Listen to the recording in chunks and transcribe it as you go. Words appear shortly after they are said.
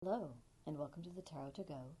Hello, and welcome to the Tarot to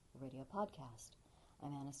Go radio podcast.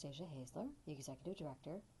 I'm Anastasia Haisler, the Executive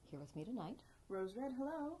Director, here with me tonight. Rose Red,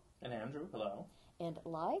 hello. And Andrew, hello. And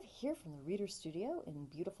live here from the Reader Studio in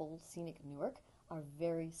beautiful, scenic Newark, our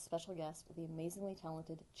very special guest, the amazingly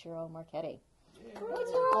talented Ciro Marchetti.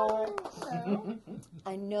 Hello.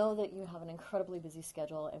 I know that you have an incredibly busy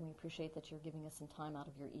schedule, and we appreciate that you're giving us some time out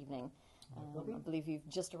of your evening. I believe you've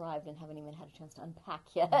just arrived and haven't even had a chance to unpack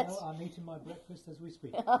yet. No, I'm eating my breakfast as we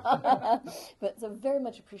speak. But so very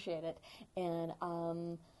much appreciate it. And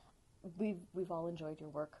we've all enjoyed your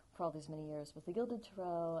work for all these many years with the Gilded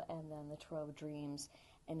Tarot and then the Tarot of Dreams.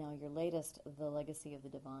 And now your latest, The Legacy of the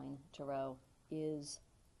Divine Tarot, is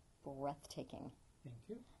breathtaking. Thank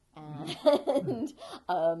you. And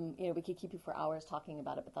we could keep you for hours talking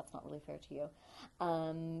about it, but that's not really fair to you.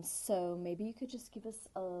 So maybe you could just give us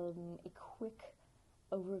a quick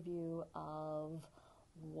overview of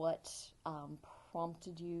what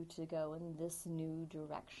prompted you to go in this new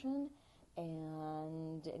direction,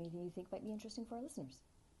 and anything you think might be interesting for our listeners.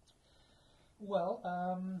 Well,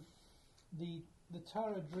 the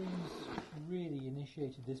Tarot of Dreams really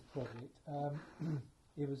initiated this project.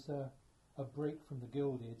 It was a break from the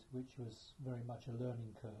Gilded, which was very much a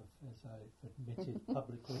learning curve, as I've admitted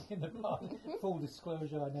publicly in the past. Full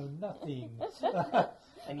disclosure, I know nothing.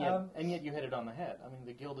 And yet you hit it on the head. I mean,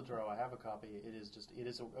 the Gilded Tarot, I have a copy. It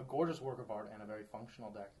is a gorgeous work of art and a very functional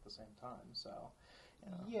deck at the same time. So,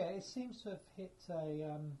 yeah, it seems to have hit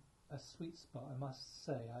a sweet spot, I must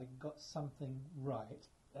say. I got something right,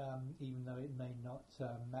 even though it may not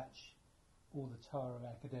match all the Tarot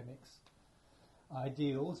academics'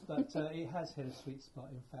 ideals, but it has hit a sweet spot.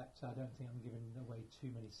 In fact, I don't think I'm giving away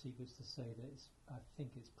too many secrets to say that I think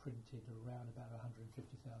it's printed around about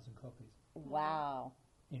 150,000 copies. Wow.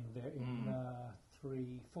 In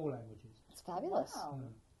 4 languages. It's fabulous. Wow.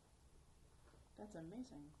 That's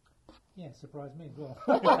amazing. Yeah, surprised me as well.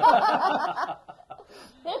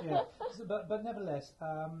 Yeah. So, but nevertheless,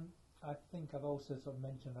 I think I've also sort of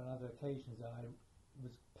mentioned on other occasions that I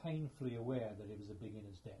was painfully aware that it was a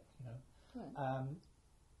beginner's deck, Right.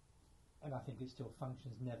 And I think it still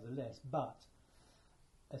functions nevertheless, but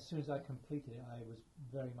as soon as I completed it, I was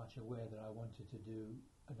very much aware that I wanted to do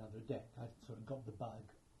another deck. I sort of got the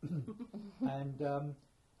bug. and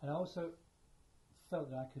I also felt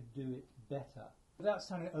that I could do it better. Without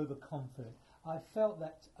sounding overconfident, I felt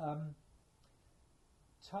that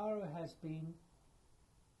Tarot has been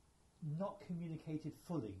not communicated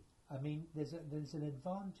fully. I mean, there's an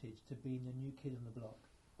advantage to being the new kid on the block.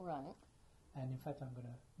 Right. And in fact, I'm going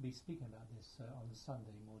to be speaking about this on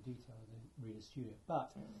Sunday in more detail at the Reader Studio.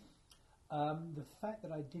 But the fact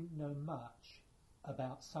that I didn't know much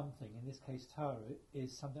about something, in this case Tarot,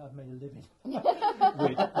 is something I've made a living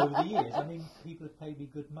with over the years. I mean, people have paid me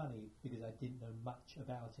good money because I didn't know much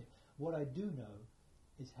about it. What I do know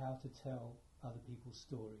is how to tell other people's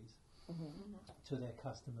stories to their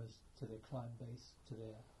customers, to their client base, to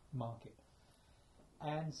their market.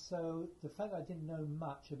 And so the fact that I didn't know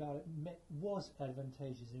much about it was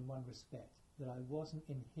advantageous in one respect, that I wasn't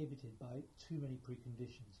inhibited by too many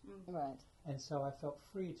preconditions. Right. And so I felt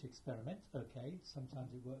free to experiment. Okay,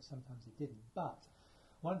 sometimes it worked, sometimes it didn't. But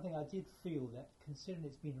one thing I did feel that, considering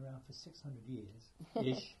it's been around for 600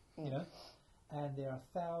 years-ish, and there are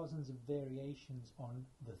thousands of variations on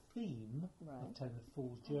the theme of telling the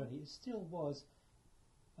Fool's Journey, it still was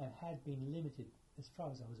and had been limited, as far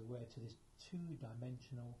as I was aware, to this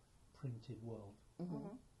 2-dimensional printed world.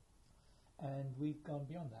 And we've gone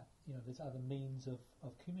beyond that. There's other means of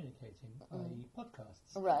communicating, i.e.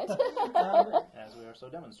 podcasts. Right. as we are so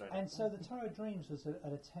demonstrating. And so the Tarot of Dreams was an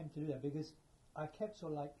attempt to do that, because I kept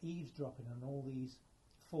sort of like eavesdropping on all these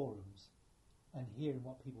forums and hearing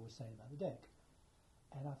what people were saying about the deck.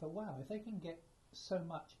 And I thought, wow, if they can get so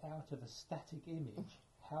much out of a static image,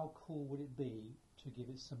 how cool would it be to give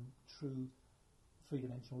it some true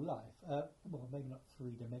 3-dimensional life? Well, maybe not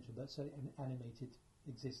 3-dimensional, but certainly an animated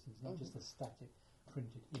existence, not just a static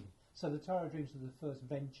printed image. So the Tarot of Dreams was the first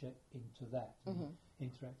venture into that,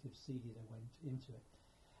 interactive CD that went into it.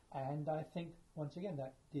 And I think, once again,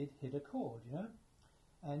 that did hit a chord,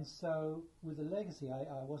 And so with the Legacy,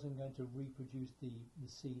 I wasn't going to reproduce the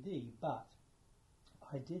CD, but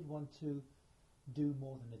I did want to do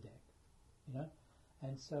more than a deck,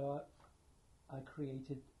 And so I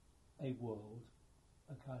created a world,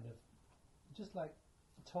 a kind of, just like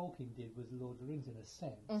Tolkien did with Lord of the Rings in a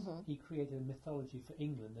sense. He created a mythology for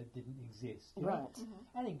England that didn't exist. Right.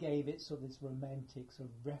 And it gave it sort of this romantic sort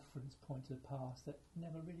of reference point to the past that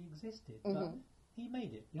never really existed. But he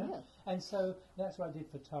made it, Yeah. And so that's what I did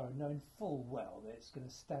for Tarot, knowing full well that it's going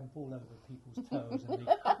to stamp all over people's toes and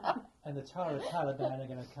be And the Tara Taliban are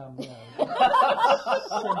going to come,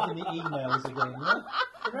 sending me emails again.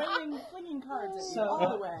 Flinging cards at you So- all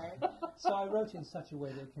the way. So I wrote in such a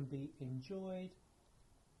way that it can be enjoyed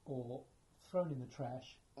or thrown in the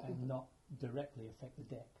trash and not directly affect the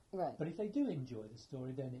deck. Right. But if they do enjoy the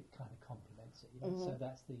story, then it kind of complements it. So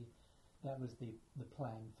that was the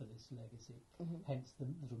plan for this legacy. Hence the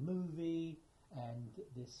little movie and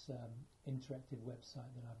this interactive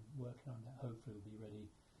website that I'm working on that hopefully will be ready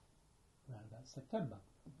around about September,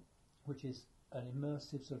 which is an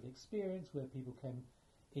immersive sort of experience where people can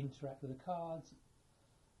interact with the cards,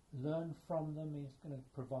 learn from them. It's going to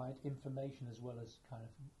provide information as well as kind of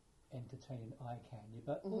entertaining eye candy.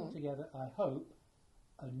 But altogether, I hope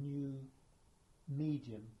a new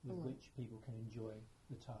medium with which people can enjoy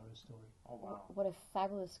the Tara story. Oh wow! What a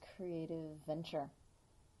fabulous creative venture.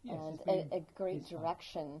 Yes, And it's been- a great it's fun.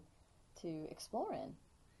 direction to explore in.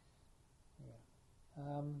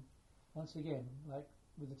 Once again, like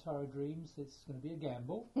with the Tara Dreams, it's going to be a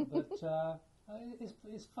gamble, but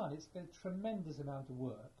it's fun. It's a tremendous amount of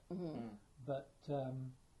work, but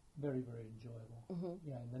very, very enjoyable.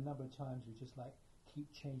 And the number of times we just like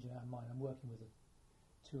keep changing our mind. I'm working with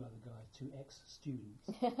two other guys, two ex-students,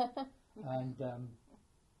 and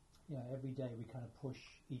every day we kind of push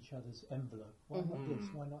each other's envelope. Why not this?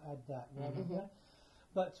 Why not add that? Why not that?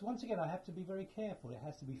 But once again, I have to be very careful. It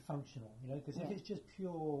has to be functional, because if it's just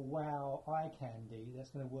pure wow eye candy, that's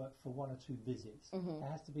going to work for one or two visits. There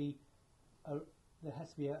has to be a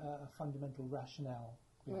fundamental rationale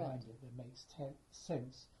behind it that makes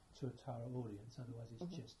sense to a Tara audience. Otherwise,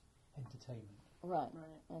 it's just entertainment. Right.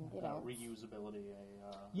 Right. And, Reusability,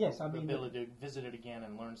 Yes, I mean, ability to visit it again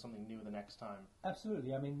and learn something new the next time.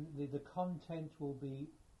 Absolutely. I mean, the content will be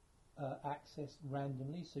accessed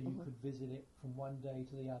randomly, so you could visit it from one day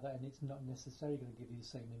to the other, and it's not necessarily going to give you the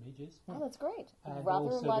same images. Oh, that's great. And Rather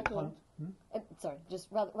also like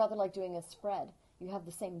rather like doing a spread. You have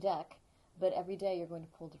the same deck, but every day you're going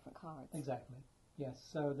to pull different cards. Exactly. Yes.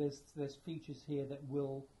 So there's features here that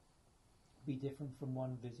will be different from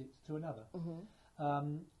one visit to another.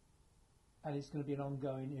 And it's going to be an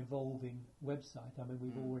ongoing, evolving website. I mean,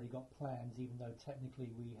 we've already got plans, even though technically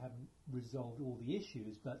we haven't resolved all the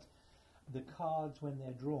issues. But the cards, when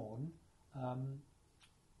they're drawn,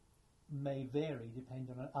 may vary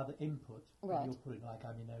depending on other input. Right. You'll put it like,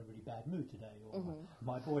 I'm in a really bad mood today, or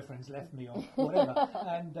my boyfriend's left me, or whatever.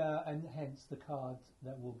 And hence the card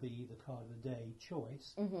that will be the card of the day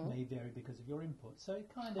choice may vary because of your input. So it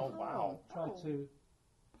kind of try to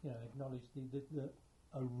acknowledge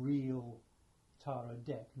a real Tara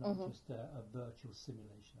deck, not just a virtual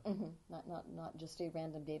simulation of it. Not just a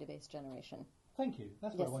random database generation. Thank you.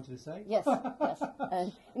 That's what I wanted to say. Yes, yes.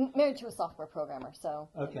 And married to a software programmer, so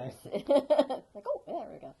Okay. like, oh, there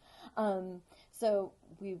we go. So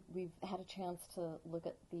we've had a chance to look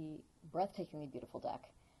at the breathtakingly beautiful deck,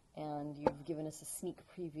 and you've given us a sneak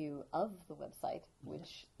preview of the website,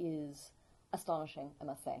 which is astonishing, I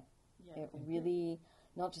must say. Yeah. It really,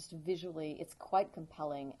 not just visually, it's quite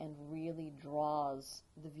compelling and really draws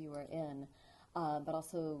the viewer in, but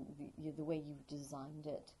also the way you've designed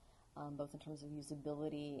it. Both in terms of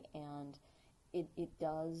usability and it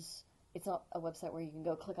does, it's not a website where you can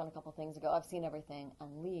go click on a couple things and go, I've seen everything,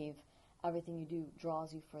 and leave. Everything you do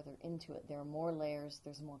draws you further into it. There are more layers,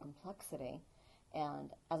 there's more complexity,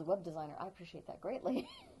 and as a web designer, I appreciate that greatly.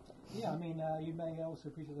 Yeah, I mean, you may also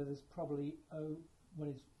appreciate that there's probably,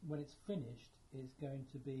 when it's finished, it's going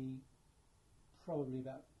to be probably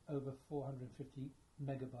about over 450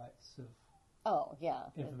 megabytes of Oh, yeah.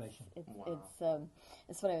 information. It's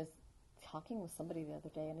funny, I was talking with somebody the other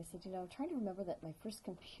day, and I said, I'm trying to remember that my first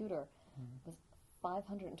computer was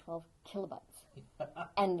 512 kilobytes.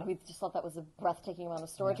 And we just thought that was a breathtaking amount of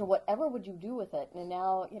storage, or whatever would you do with it? And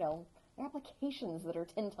now, there are applications that are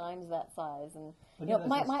 10 times that size. And,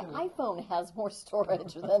 my iPhone has more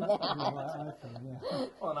storage than that.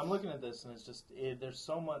 Well, and I'm looking at this, and it's just, there's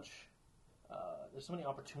so many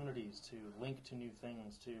opportunities to link to new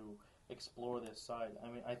things, to explore this site. I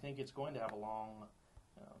mean, I think it's going to have a long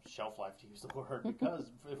shelf life, to use the word,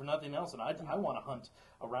 because for nothing else, and I want to hunt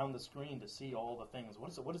around the screen to see all the things.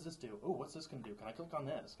 What does this do? Oh, what's this going to do? Can I click on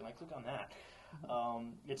this? Can I click on that?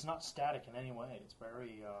 It's not static in any way. It's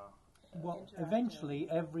very well, eventually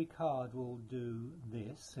every card will do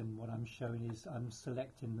this, and what I'm showing is I'm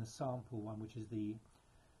selecting the sample one, which is the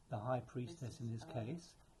High Priestess in this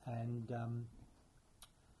case, and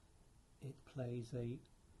it plays a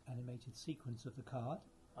animated sequence of the card.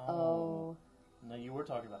 Oh. No, you were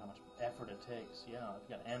talking about how much effort it takes. Yeah, you've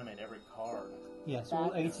got to animate every card. Yes,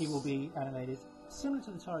 all 80 will be animated, similar to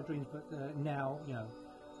the Tara Dreams, but now,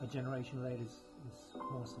 a generation later, this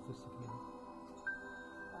more sophisticated.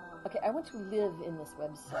 Okay, I want to live in this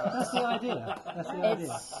website. That's the idea. That's the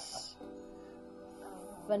idea. It's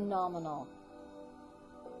phenomenal.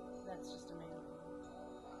 That's just amazing.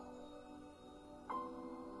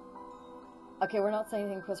 Okay, we're not saying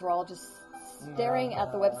anything because we're all just staring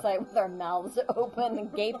at the website with our mouths open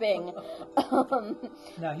and gaping.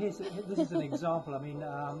 Now, this is an example. I mean,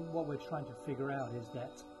 what we're trying to figure out is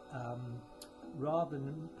that rather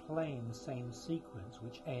than playing the same sequence,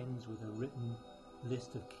 which ends with a written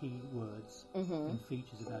list of keywords and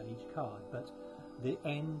features about each card, but the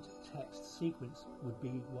end text sequence would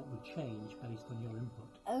be what would change based on your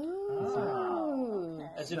input. Oh.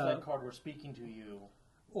 As if that card were speaking to you.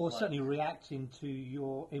 Or certainly reacting to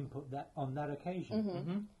your input that on that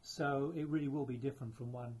occasion. So it really will be different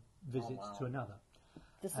from one visit to another.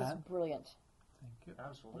 This is brilliant. Thank you.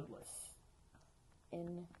 Absolutely.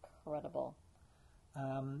 Incredible.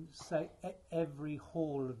 So every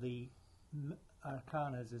hall of the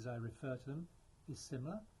arcanas, as I refer to them, is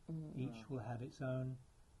similar. Each will have its own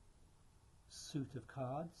suit of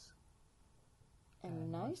cards.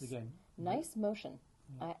 And once again, nice motion.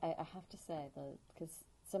 I have to say, because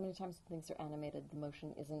so many times when things are animated, the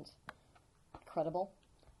motion isn't credible.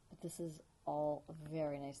 But this is all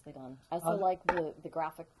very nicely done. I also like the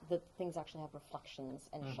graphic, the things actually have reflections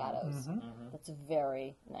and shadows. That's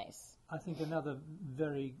very nice. I think another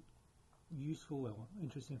very useful or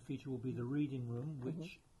interesting feature will be the reading room,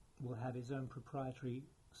 which will have its own proprietary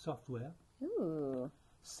software. Ooh.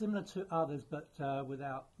 Similar to others, but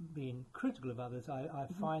without being critical of others, I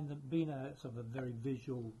find that being a sort of a very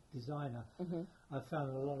visual designer, I've found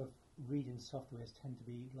that a lot of reading softwares tend to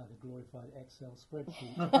be like a glorified Excel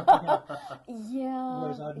spreadsheet. Yeah.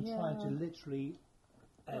 Whereas I'm trying to literally,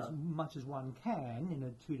 as much as one can in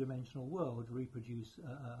a two-dimensional world, reproduce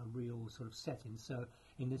a real sort of setting. So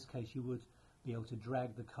in this case, you would be able to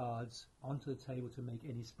drag the cards onto the table to make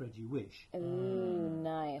any spread you wish. Ooh,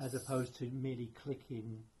 nice. As opposed to merely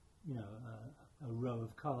clicking, a row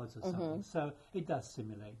of cards or something. So it does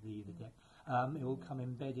simulate the deck. It will come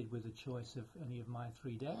embedded with a choice of any of my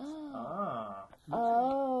 3 decks.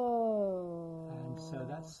 Oh. And so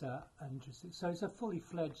that's interesting. So it's a fully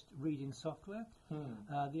fledged reading software.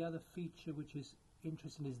 The other feature which is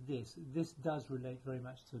interesting is this. This does relate very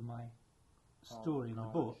much to my story in the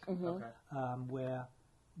book, where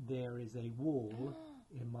there is a wall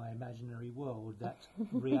in my imaginary world that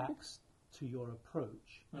reacts to your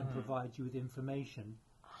approach and provides you with information.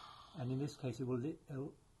 And in this case, it will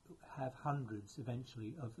have hundreds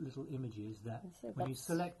eventually of little images that, when you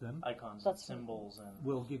select them, icons and symbols, and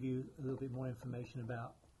will give you a little bit more information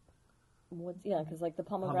about. Because like the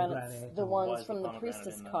pomegranates, the ones from the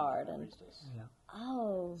priestess card, and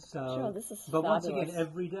sure, this is but fabulous. once again,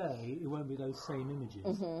 every day it won't be those same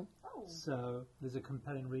images. So there's a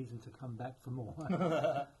compelling reason to come back for more.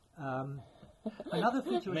 Another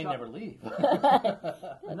feature may never leave.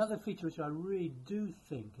 Another feature which I really do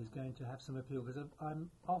think is going to have some appeal, because I'm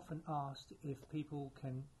often asked if people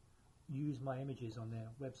can use my images on their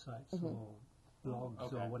websites or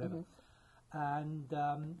blogs or whatever. And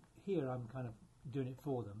here I'm kind of doing it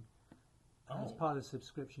for them. As part of the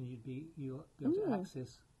subscription, you'll be able to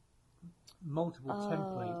access multiple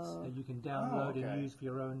templates that you can download and use for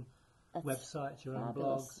your own websites, your own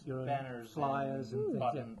blogs, your own banners, flyers, and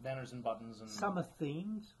things. Banners and buttons. And some are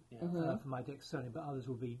themed for my deck, certainly, but others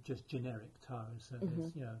will be just generic taros. So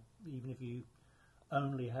there's, even if you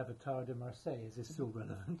only have a Tarot de Marseille, it's still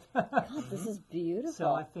relevant. God, this is beautiful.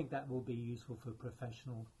 So I think that will be useful for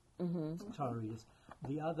professional tarot readers.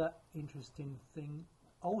 The other interesting thing,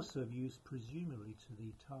 also of use presumably to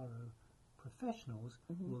the tarot professionals,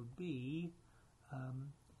 will be I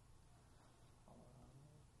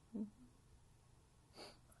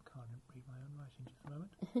can't read my own writing just a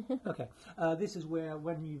moment. Okay, this is where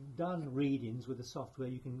when you've done readings with the software,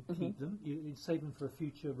 you can keep them, you save them for a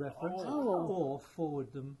future reference, or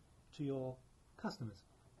forward them to your customers,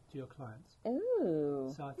 to your clients.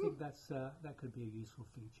 Ooh. So I think that could be a useful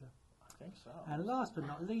feature. I think so. And last but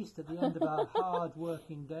not least, at the end of our hard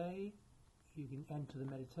working day, you can enter the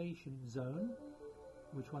meditation zone,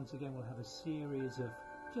 which once again will have a series of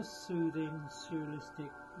just soothing,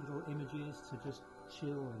 surrealistic little images to just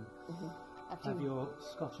chill and have your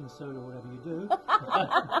scotch and soda or whatever you do.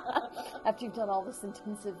 After you've done all this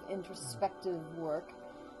intensive introspective work.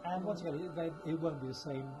 And once again, it won't be the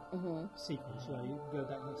same sequence. You go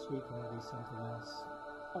back next week and it'll be something else.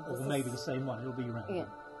 Or maybe the same one, it'll be random. Yeah.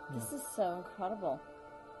 This is so incredible.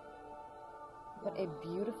 But a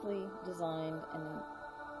beautifully designed and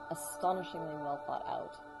astonishingly well thought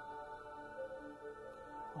out.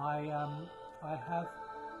 I have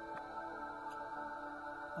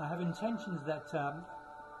I have intentions that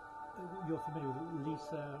you're familiar with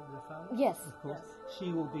Lisa Rafali? Yes. Of course. Yes.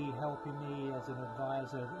 She will be helping me as an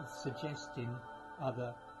advisor, suggesting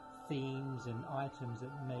other themes and items that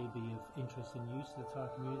may be of interest and use to the Tara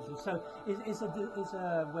community. So it's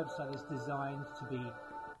a website that's designed to be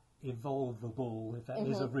evolvable, if that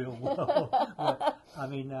is a real word. I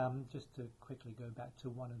mean, just to quickly go back to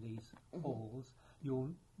one of these halls,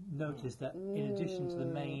 you'll notice that in addition to the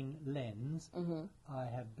main lens, I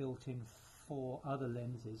have built in 4 other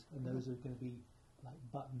lenses, and those are going to be like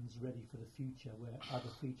buttons ready for the future where other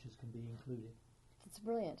features can be included. It's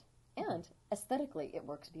brilliant. And aesthetically, it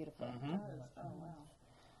works beautifully. Oh, wow.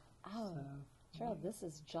 Oh, So, Gerald, this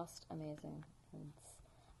is just amazing.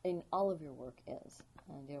 And all of your work is.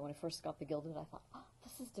 And when I first got the Gilded, I thought, oh,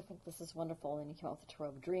 this is different, this is wonderful. And then you came out with the Tarot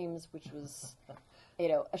of Dreams, which was,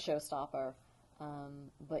 a showstopper.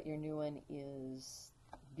 But your new one is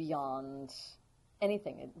beyond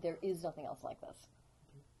anything. There is nothing else like this.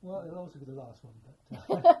 well, it'll also be the last one,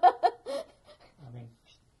 but I mean,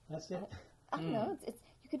 that's it. I don't know. It's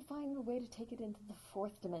you can find a way to take it into the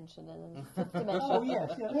 4th dimension and then the 5th dimension. Oh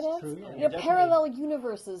yes, yeah, that's true. Yeah. Parallel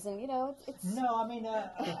universes, and it's. No, I mean,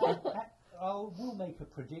 we'll make a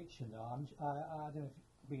prediction though. I don't know if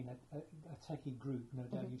being a techie group, no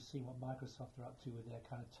doubt you've seen what Microsoft are up to with their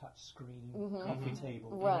kind of touch screen coffee table.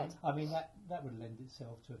 Right. I mean, that would lend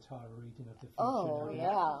itself to a Tara reading of the future. Oh, no yeah.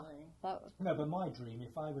 doubt. That was, No, but my dream,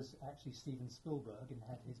 if I was actually Steven Spielberg and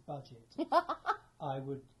had his budget, I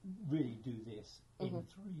would really do this in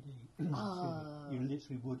 3D. You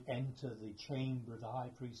literally would enter the chamber of the High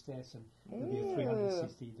Priestess, and there'd be a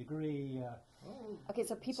 360 degree. okay,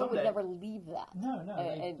 so people would Someday. never leave that. No,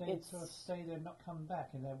 and they'd it's- sort of stay there and not come back,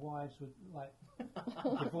 and their wives would like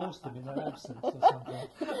divorce them in their absence or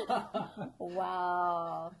something.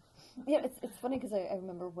 Wow. Yeah, it's funny because I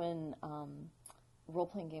remember when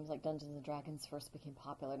role-playing games like Dungeons and Dragons first became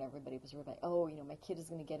popular, and everybody was really like, oh, my kid is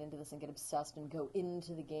going to get into this and get obsessed and go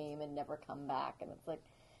into the game and never come back. And it's like,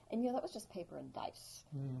 and that was just paper and dice.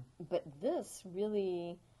 But this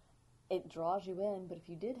really, it draws you in. But if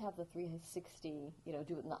you did have the 360, do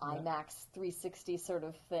it in the IMAX 360 sort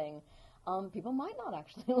of thing, people might not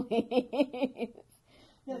actually leave.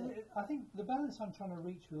 Yeah, I think the balance I'm trying to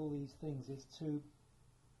reach with all these things is to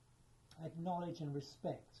acknowledge and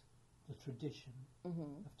respect the tradition of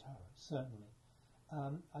Tara, certainly.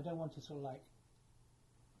 I don't want to sort of like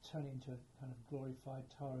turn it into a kind of glorified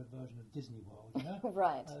Tara version of Disney World,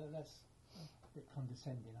 Right. That's a bit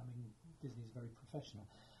condescending. I mean, Disney's very professional.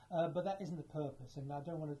 But that isn't the purpose, and I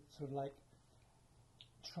don't want to sort of like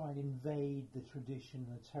try and invade the tradition,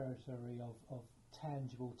 the territory of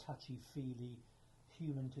tangible, touchy-feely,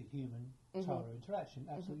 human-to-human Tara interaction.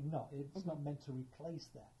 Absolutely not. It's not meant to replace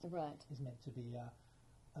that. Right. It's meant to be a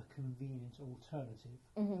convenient alternative.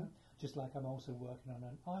 Just like I'm also working on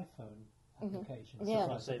an iPhone application. Yeah.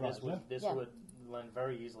 I was going to say, this Yeah. would lend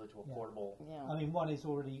very easily to a portable. Yeah. I mean, one is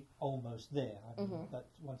already almost there. I mean, but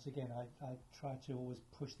once again, I try to always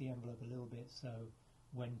push the envelope a little bit, so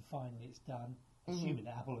when finally it's done, assuming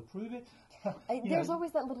that Apple approve it, There's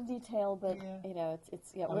always that little detail, but Yeah.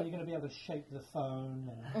 it's I mean, you're going to be able to shake the phone,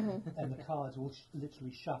 and the cards will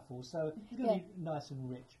literally shuffle. So it's going to be nice and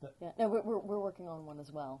rich. But yeah. No, we're working on one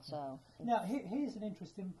as well. So now here's an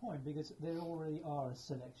interesting point, because there already are a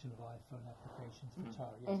selection of iPhone applications for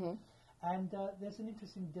Tara, yes. And there's an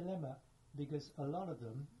interesting dilemma, because a lot of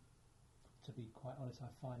them, to be quite honest, I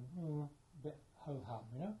find a bit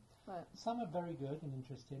ho-hum, Right. Some are very good and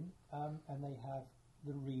interesting, and they have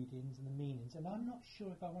the readings and the meanings, and I'm not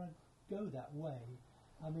sure if I want to go that way.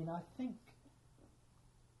 I mean, I think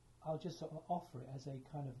I'll just sort of offer it as a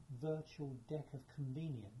kind of virtual deck of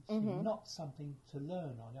convenience, not something to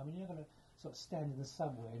learn on. I mean, you're not going to sort of stand in the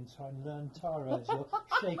subway and try and learn Tara as you're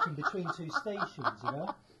shaking between 2 stations,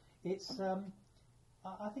 It's,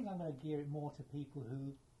 I think I'm going to gear it more to people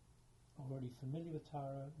who are already familiar with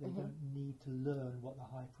Tara. They don't need to learn what the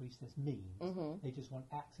High Priestess means. They just want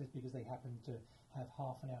access because they happen to have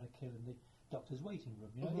half an hour to kill in the doctor's waiting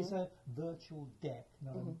room. It's a virtual deck,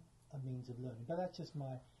 not a means of learning. But that's just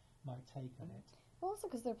my take on it. Well, also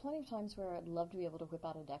because there are plenty of times where I'd love to be able to whip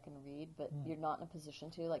out a deck and read, but you're not in a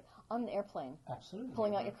position to. Like on an airplane, Absolutely.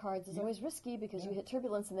 pulling out your cards is always risky because you hit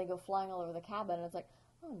turbulence and they go flying all over the cabin, and it's like,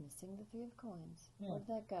 oh, I'm missing the 3 of coins. Yeah. Where'd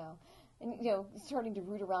that go? And starting to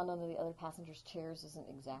root around under the other passengers' chairs isn't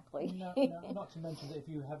exactly. No, not to mention that if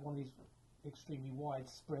you have one of these extremely wide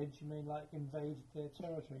spreads, you may like invade their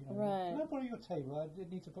territory. Right. Can I borrow your table? I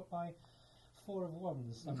did need to put my 4 of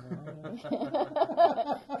wands somewhere.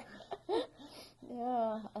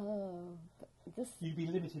 Yeah. Oh. You'd be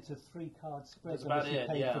limited to 3 card spreads That's about unless you it,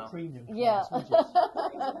 paid yeah. for premium Yeah. cards,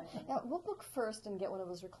 wouldn't you? Yeah, we'll book first and get one of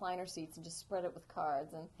those recliner seats and just spread it with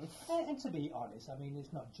cards. And And to be honest, I mean,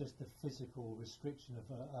 it's not just the physical restriction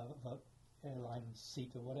of a airline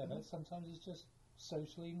seat or whatever. Sometimes it's just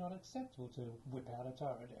socially not acceptable to whip out a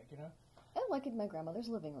tarot deck, you know? like in my grandmother's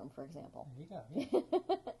living room, for example. There you go. Yeah.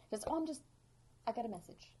 I got a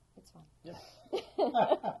message. It's fine.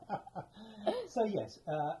 So yes,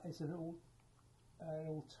 it's an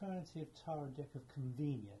alternative tarot deck of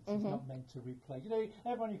convenience. It's not meant to replace. You know,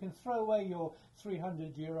 everyone, you can throw away your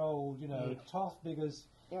 300-year-old, Toff because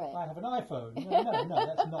You're right. I have an iPhone. No,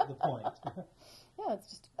 that's not the point. Yeah, it's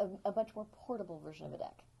just a much more portable version of a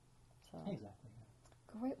deck. So. Exactly.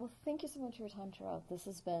 Great. Well, thank you so much for your time, Tara. This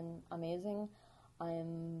has been amazing. I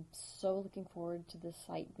am so looking forward to this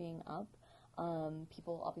site being up.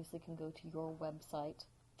 People obviously can go to your website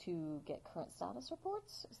to get current status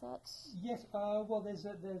reports. Is that? Yes. Well, there's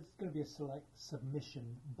going to be a select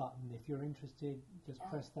submission button. If you're interested, just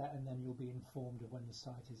press that, and then you'll be informed of when the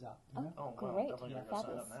site is up. You know? Oh, wow. Great. Definitely going to go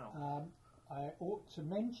sign up now. I ought to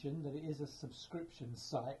mention that it is a subscription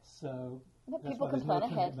site, so But that's people why can there's no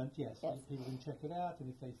plan ahead. commitment. Yes, Yes. people can check it out, and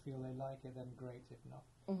if they feel they like it, then great. If not,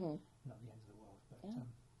 Mm-hmm. not the end of the world. But Yeah.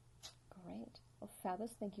 Great. Well,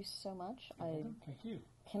 Fabulous, thank you so much. I thank you.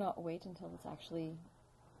 cannot wait until it's actually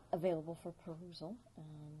available for perusal,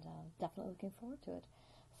 and definitely looking forward to it.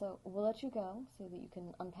 So we'll let you go so that you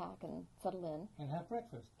can unpack and settle in. And have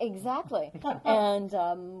breakfast. Exactly. And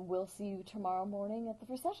we'll see you tomorrow morning at the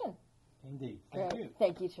first session. Indeed. Thank you.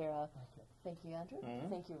 Thank you, Tara. Okay. Thank you, Andrew.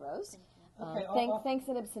 Thank you, Rose. Okay, Thanks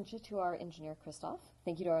in absentia to our engineer, Christoph.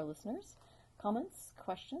 Thank you to our listeners. Comments,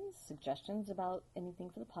 questions, suggestions about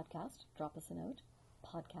anything for the podcast, drop us a note.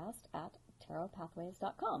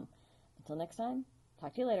 podcast@tarotpathways.com. Until next time,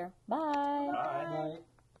 talk to you later. Bye. Bye. Bye.